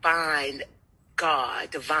really find God,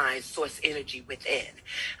 divine source energy within.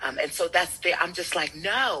 And so that's there. I'm just like,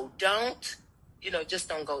 no, don't, just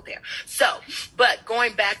don't go there. So, but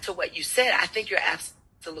going back to what you said, I think you're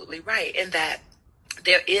absolutely right in that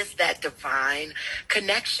there is that divine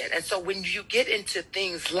connection. And so when you get into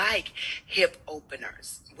things like hip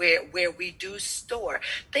openers, where we do store,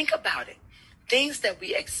 think about it. Things that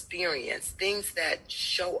we experience, things that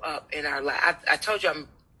show up in our life. I told you I'm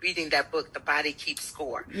reading that book, The Body Keeps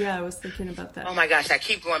Score. Yeah, I was thinking about that. Oh my gosh, I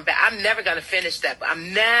keep going back. I'm never going to finish that.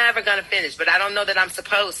 I'm never going to finish, but I don't know that I'm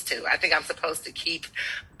supposed to. I think I'm supposed to keep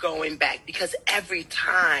going back because every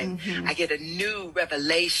time I get a new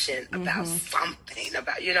revelation about something,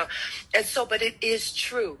 about, and so, but it is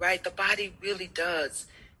true, right? The body really does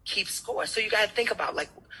keep score. So you got to think about like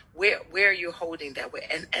where you're holding that way,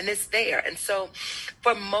 and it's there. And so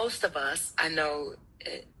for most of us, I know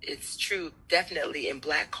it's true definitely in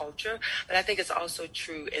Black culture, but I think it's also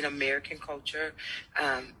true in American culture,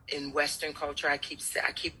 in Western culture. I keep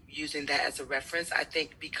using that as a reference. I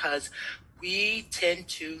think because we tend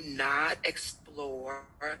to not explore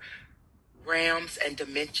realms and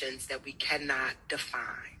dimensions that we cannot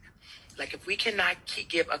define. Like if we cannot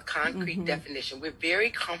give a concrete definition, we're very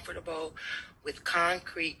comfortable with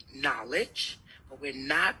concrete knowledge, but we're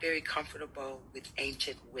not very comfortable with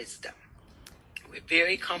ancient wisdom. We're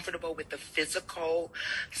very comfortable with the physical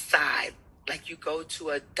side. Like you go to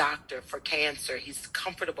a doctor for cancer, he's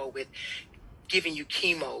comfortable with giving you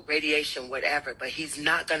chemo, radiation, whatever, but he's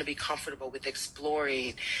not going to be comfortable with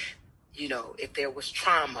exploring, if there was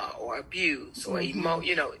trauma or abuse or you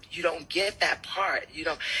don't get that part,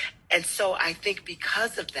 And so I think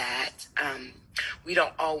because of that, we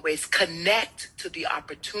don't always connect to the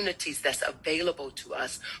opportunities that's available to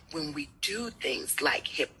us when we do things like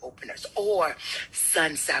hip openers or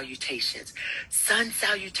sun salutations. Sun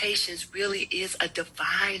salutations really is a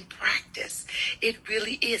divine practice. It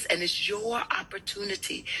really is. And it's your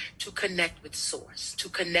opportunity to connect with source, to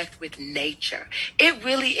connect with nature. It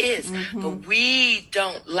really is. But we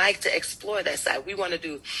don't like to explore that side. We want to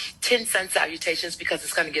do 10 sun salutations because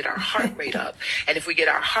it's going to get our heart rate up. And if we get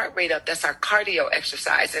our heart rate up, that's our cardio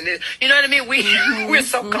exercise. And you know what I mean? We're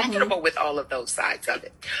so comfortable with all of those sides of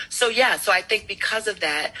it. So I think because of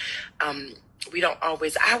that, we don't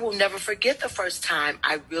always, I will never forget the first time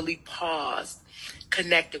I really paused,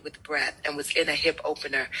 connected with breath, and was in a hip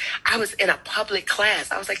opener. I was in a public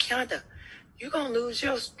class. I was like, Kianda, you're going to lose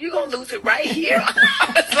it right here.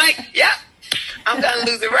 I was like, yeah. I'm going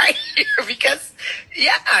to lose it right here because,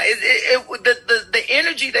 the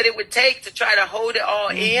energy that it would take to try to hold it all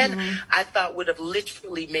in, I thought would have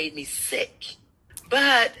literally made me sick.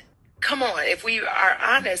 But come on, if we are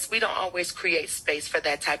honest, we don't always create space for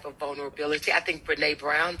that type of vulnerability. I think Brené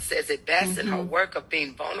Brown says it best in her work of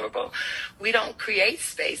being vulnerable. We don't create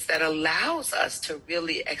space that allows us to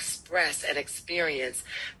really express and experience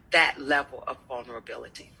that level of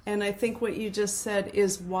vulnerability. And I think what you just said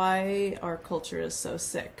is why our culture is so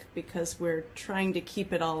sick, because we're trying to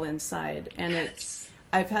keep it all inside. And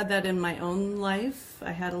I've had that in my own life.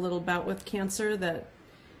 I had a little bout with cancer that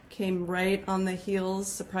came right on the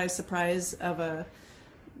heels, surprise, surprise, of a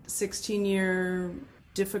 16-year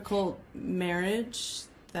difficult marriage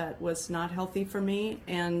that was not healthy for me,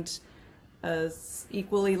 and a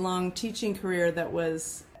equally long teaching career that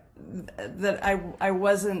I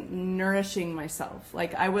wasn't nourishing myself.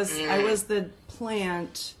 Like I was the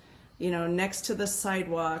plant, next to the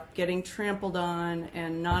sidewalk, getting trampled on,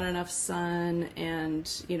 and not enough sun, and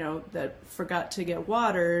that forgot to get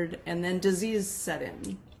watered, and then disease set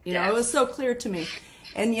in. It was so clear to me.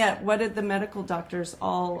 And yet, what did the medical doctors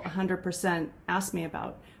all 100% ask me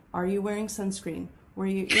about? Are you wearing sunscreen? Were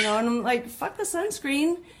you, and I'm like, fuck the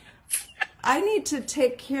sunscreen. I need to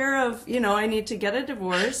take care of, I need to get a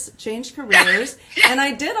divorce, change careers, and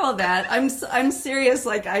I did all that. I'm serious.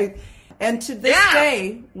 And to this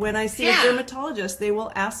day, when I see a dermatologist, they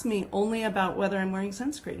will ask me only about whether I'm wearing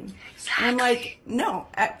sunscreen. Exactly. And I'm like, no,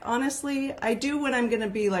 honestly, I do when I'm going to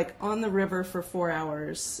be on the river for 4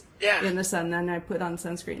 hours in the sun, then I put on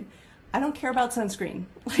sunscreen. I don't care about sunscreen.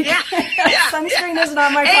 Sunscreen is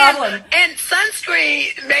not my problem. And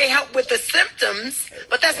sunscreen may help with the symptoms,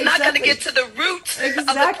 but that's not going to get to the root of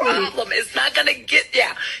the problem. It's not going to get,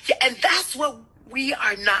 and that's what we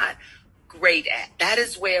are not great at. That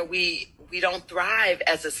is where we don't thrive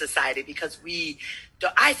as a society, because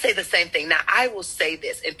I say the same thing. Now, I will say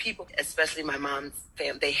this, and people, especially my mom's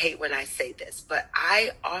family, they hate when I say this, but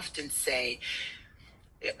I often say,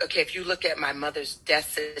 okay, if you look at my mother's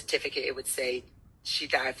death certificate, it would say she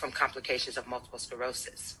died from complications of multiple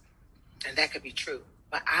sclerosis. And that could be true.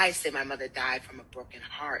 But I say my mother died from a broken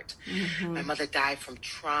heart. My mother died from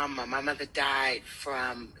trauma. My mother died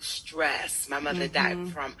from stress. My mother died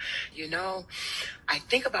from, I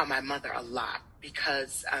think about my mother a lot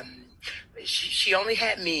because she only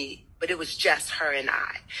had me, but it was just her and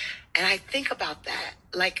I. And I think about that.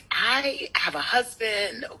 Like, I have a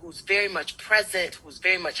husband who's very much present, who's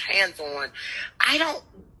very much hands-on. I don't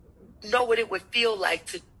know what it would feel like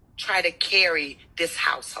to try to carry this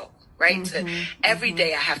household, right? Every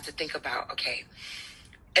day I have to think about, okay,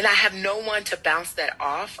 and I have no one to bounce that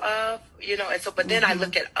off of, and so, but then I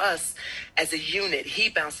look at us as a unit. He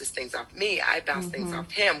bounces things off me. I bounce things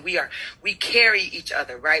off him. We carry each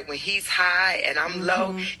other, right? When he's high and I'm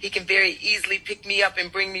low, he can very easily pick me up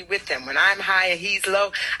and bring me with him. When I'm high and he's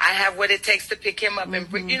low, I have what it takes to pick him up and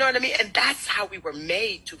bring, you know what I mean? And that's how we were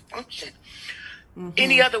made to function.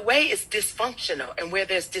 Any other way is dysfunctional. And where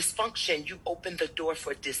there's dysfunction, you open the door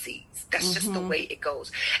for disease. That's just the way it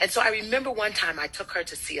goes. And so I remember one time I took her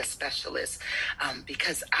to see a specialist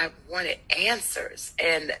because I wanted answers.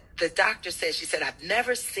 And the doctor said, she said, I've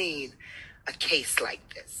never seen a case like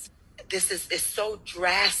this. This is so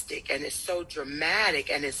drastic and it's so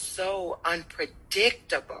dramatic and it's so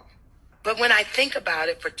unpredictable. But when I think about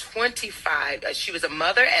it, for 25, she was a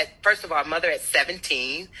mother first of all, a mother at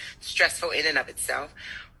 17, stressful in and of itself.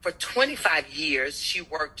 For 25 years, she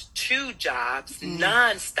worked 2 jobs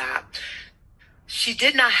nonstop. She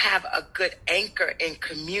did not have a good anchor in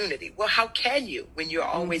community. Well, how can you when you're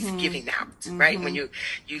always giving out, right? When you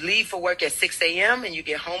leave for work at 6 a.m. and you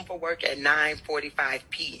get home for work at 9:45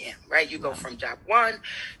 p.m., right? You go from job 1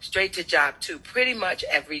 straight to job 2 pretty much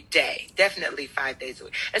every day, definitely 5 days a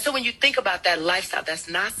week. And so when you think about that lifestyle, that's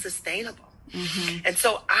not sustainable. And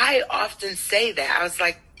so I often say that. I was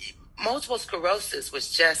like, multiple sclerosis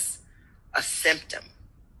was just a symptom.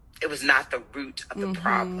 It was not the root of the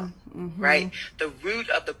problem, right? The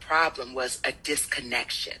root of the problem was a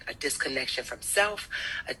disconnection from self,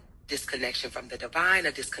 a disconnection from the divine,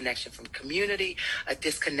 a disconnection from community, a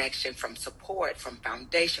disconnection from support, from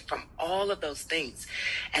foundation, from all of those things.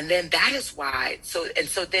 And then that is why, so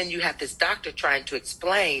then you have this doctor trying to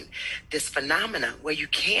explain this phenomenon where you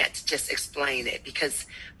can't just explain it because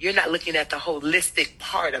you're not looking at the holistic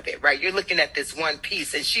part of it, right? You're looking at this one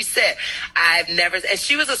piece. And she said, and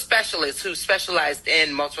she was a specialist who specialized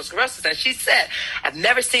in multiple sclerosis. And she said, I've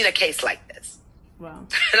never seen a case like this. Wow.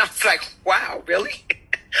 And I was like, wow, really?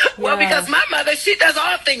 Well, because my mother, she does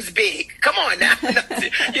all things big. Come on now.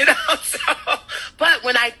 But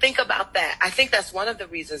when I think about that, I think that's one of the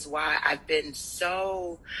reasons why I've been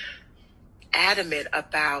so adamant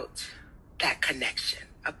about that connection,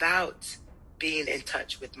 about being in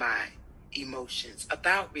touch with my emotions,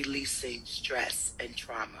 about releasing stress and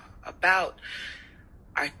trauma, about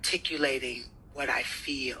articulating what I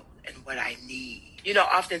feel and what I need.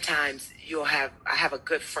 Oftentimes I have a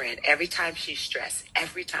good friend. Every time she's stressed,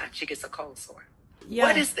 every time she gets a cold sore. Yeah.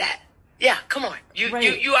 What is that? Yeah, come on. You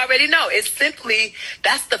already know. It's simply,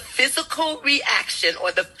 that's the physical reaction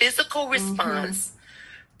or the physical response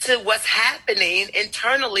to what's happening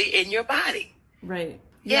internally in your body. Right.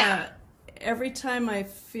 Yeah. Every time I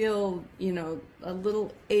feel, a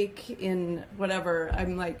little ache in whatever,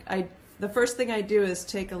 I'm like, the first thing I do is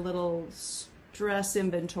take a little stress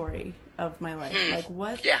inventory of my life. Like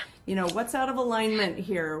what's out of alignment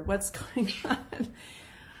here? What's going on?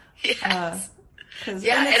 Yes. And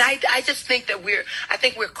I just think that we're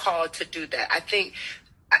called to do that.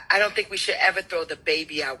 I don't think we should ever throw the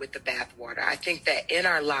baby out with the bathwater. I think that in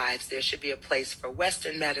our lives, there should be a place for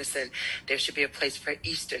Western medicine. There should be a place for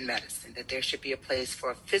Eastern medicine, that there should be a place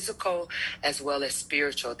for physical as well as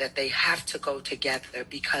spiritual, that they have to go together,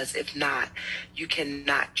 because if not, you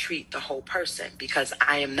cannot treat the whole person, because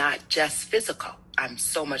I am not just physical. I'm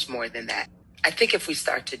so much more than that. I think if we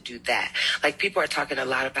start to do that, like people are talking a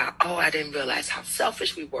lot about, I didn't realize how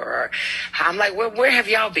selfish we were. I'm like, where have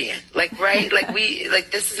y'all been? Like, right?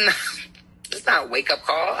 This is not a wake up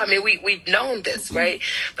call. I mean, we've known this, right?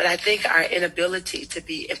 But I think our inability to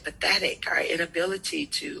be empathetic, our inability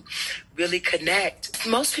to really connect,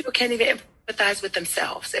 most people can't even empathize with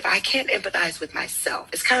themselves. If I can't empathize with myself,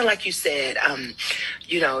 it's kind of like you said,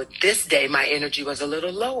 this day my energy was a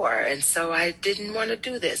little lower, and so I didn't want to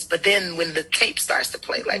do this. But then when the tape starts to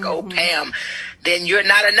play, like, oh, Pam, then you're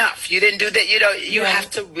not enough. You didn't do that. You have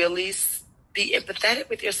to really be empathetic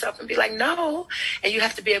with yourself and be like, no. And you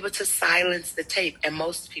have to be able to silence the tape. And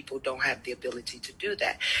most people don't have the ability to do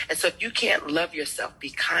that. And so if you can't love yourself, be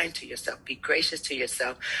kind to yourself, be gracious to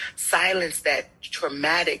yourself, silence that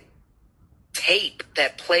traumatic tape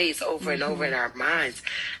that plays over and over in our minds,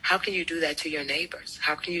 how can you do that to your neighbors?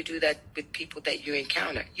 How can you do that with people that you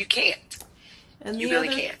encounter? You can't. And the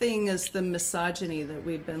other thing is the misogyny that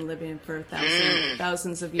we've been living for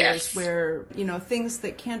thousands of years, where, things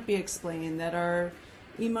that can't be explained, that are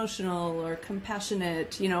emotional or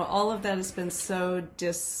compassionate, all of that has been so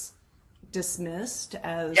dismissed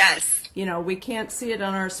as, we can't see it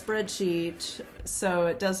on our spreadsheet, so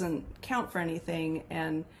it doesn't count for anything,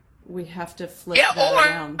 and we have to flip that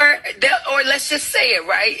around. Or let's just say it,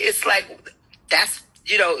 right? It's like, that's,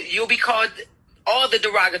 you'll be called all the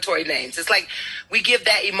derogatory names. It's like we give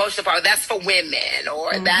that emotional power. That's for women,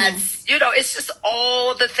 or that's, it's just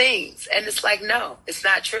all the things. And it's like, no, it's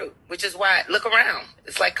not true, which is why, look around.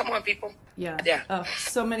 It's like, come on, people. Yeah. Yeah. Oh,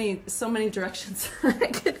 so many directions I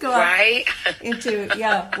could go right into.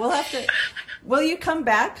 Yeah. Will you come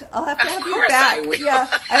back? I'll have to have you back. I will. Yeah.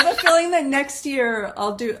 I have a feeling that next year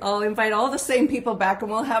I'll invite all the same people back and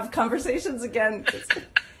we'll have conversations again.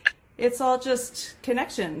 It's all just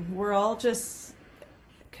connection. We're all just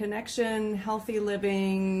connection, healthy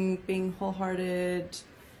living, being wholehearted,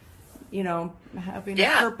 having a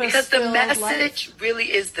purpose. Because the message life.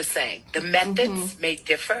 really is the same. The methods may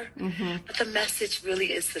differ, but the message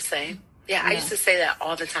really is the same. Yeah, I used to say that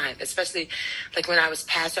all the time, especially like when I was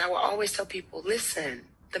pastor. I would always tell people, listen,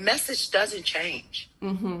 the message doesn't change.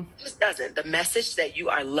 It just doesn't. The message that you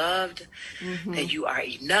are loved, that you are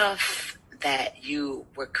enough, that you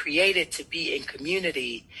were created to be in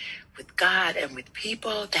community with God and with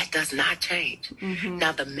people, that does not change.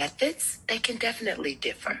 Now, the methods, they can definitely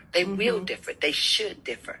differ. They will differ. They should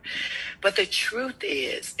differ. But the truth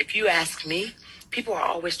is, if you ask me, people are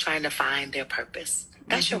always trying to find their purpose.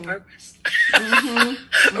 That's your purpose.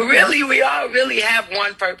 Really, we all really have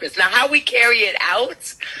one purpose. Now, how we carry it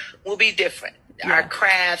out will be different. Our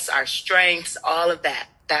crafts, our strengths, all of that.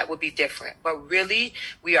 That would be different. But really,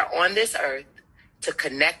 we are on this earth to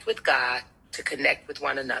connect with God, to connect with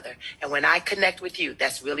one another. And when I connect with you,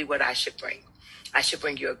 that's really what I should bring. I should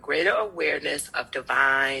bring you a greater awareness of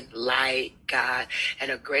divine light, God,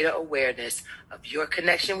 and a greater awareness of your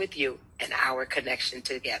connection with you and our connection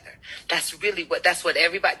together. That's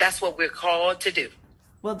what we're called to do.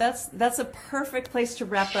 Well, that's a perfect place to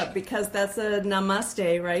wrap up, because that's a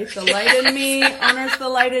namaste, right? The light in me honors the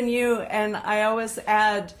light in you. And I always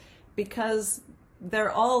add, because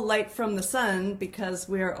they're all light from the sun, because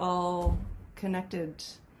we're all connected.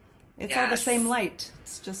 It's all the same light.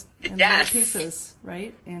 It's just in little pieces,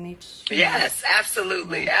 right? In each. Yes,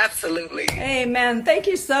 absolutely. Absolutely. Hey, man, thank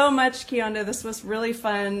you so much, Kionda. This was really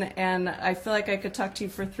fun. And I feel like I could talk to you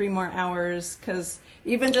for 3 more hours, because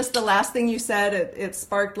even just the last thing you said, it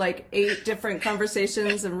sparked like 8 different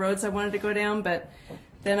conversations and roads I wanted to go down. But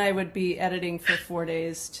then I would be editing for 4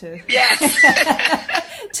 days to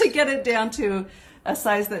to get it down to a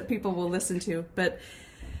size that people will listen to. But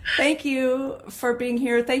thank you for being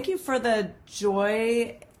here. Thank you for the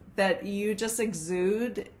joy that you just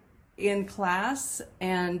exude in class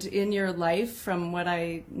and in your life from what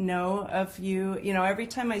I know of you. Every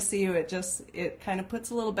time I see you, it kind of puts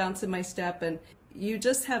a little bounce in my step, and you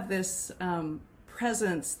just have this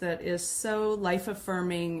presence that is so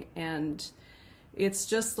life-affirming, and it's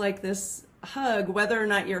just like this hug, whether or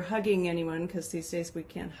not you're hugging anyone, because these days we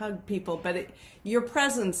can't hug people, but your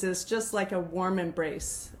presence is just like a warm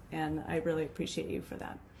embrace, and I really appreciate you for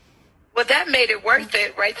that. Well, that made it worth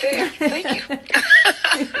it right there. Thank you.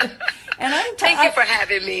 And thank you for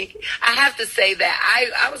having me. I have to say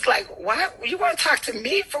that I was like, what? You want to talk to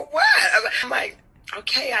me for what? I'm like,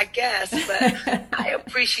 okay, I guess, but I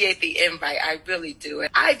appreciate the invite. I really do.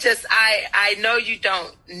 I know you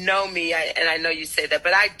don't know me, and I know you say that,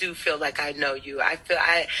 but I do feel like I know you. I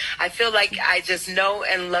feel like I just know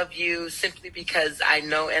and love you simply because I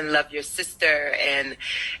know and love your sister, and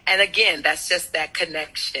again, that's just that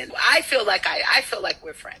connection. I feel like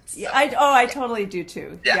we're friends. So. Yeah, I totally do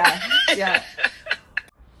too. Yeah.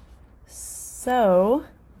 So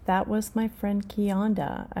that was my friend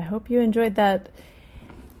Kionda. I hope you enjoyed that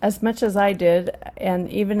as much as I did, and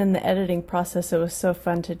even in the editing process, it was so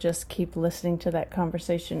fun to just keep listening to that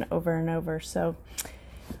conversation over and over. So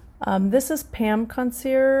this is Pam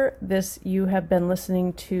Concierge. You have been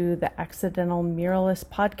listening to the Accidental Muralist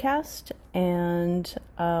podcast, and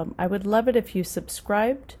I would love it if you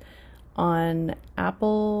subscribed on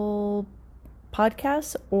Apple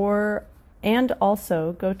Podcasts, and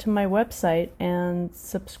also go to my website and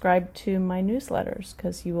subscribe to my newsletters,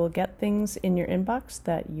 because you will get things in your inbox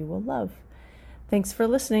that you will love. Thanks for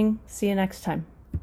listening. See you next time.